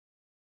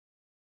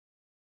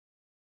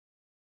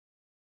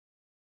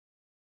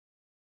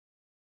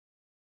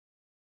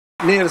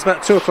Neil, it's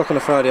about 2 o'clock on a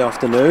Friday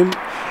afternoon.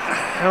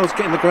 How's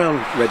getting the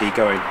ground ready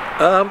going?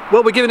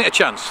 Well, we're giving it a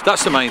chance.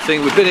 That's the main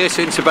thing. We've been here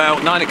since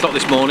about 9 o'clock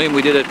this morning.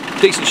 We did a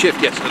decent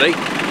shift yesterday.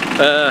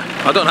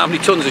 I don't know how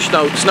many tons of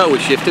snow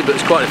we've shifted, but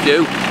it's quite a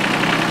few.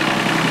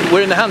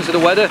 We're in the hands of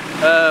the weather.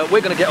 We're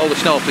going to get all the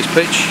snow off this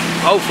pitch.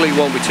 Hopefully it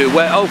won't be too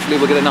wet. Hopefully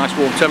we'll get a nice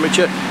warm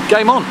temperature.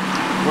 Game on.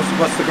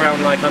 What's the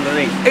ground like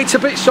underneath? It's a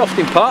bit soft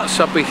in parts,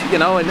 you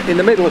know, in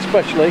the middle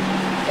especially.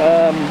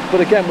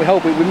 But again, we're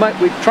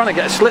trying to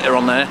get a slitter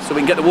on there so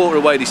we can get the water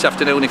away this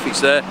afternoon if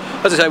it's there.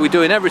 As I say, we're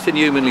doing everything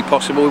humanly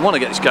possible. We want to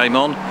get this game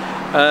on,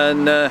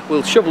 and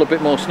we'll shovel a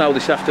bit more snow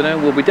this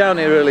afternoon. We'll be down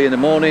here early in the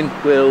morning.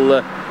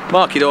 We'll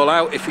mark it all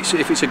out if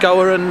it's a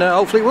goer, and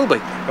hopefully it will be.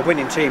 A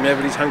winning team,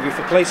 everybody's hungry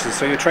for places.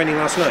 So you're training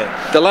last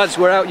night? The lads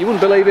were out. You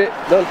wouldn't believe it.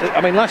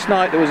 I mean, last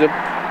night there was a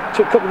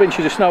couple of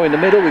inches of snow in the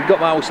middle. We've got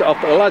my house set off,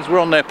 but the lads were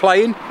on there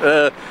playing.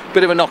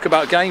 Bit of a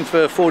knockabout game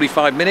for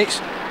 45 minutes.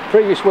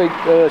 Previous week,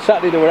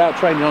 Saturday, they were out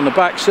training on the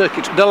back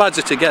circuit. The lads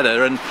are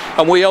together, and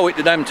we owe it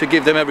to them to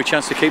give them every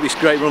chance to keep this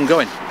great run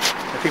going.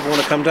 If people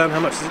want to come down, how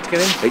much is it to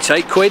get in? It's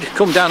 £8.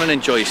 Come down and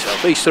enjoy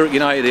yourself. East Thurrock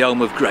United, the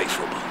home of great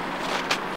football.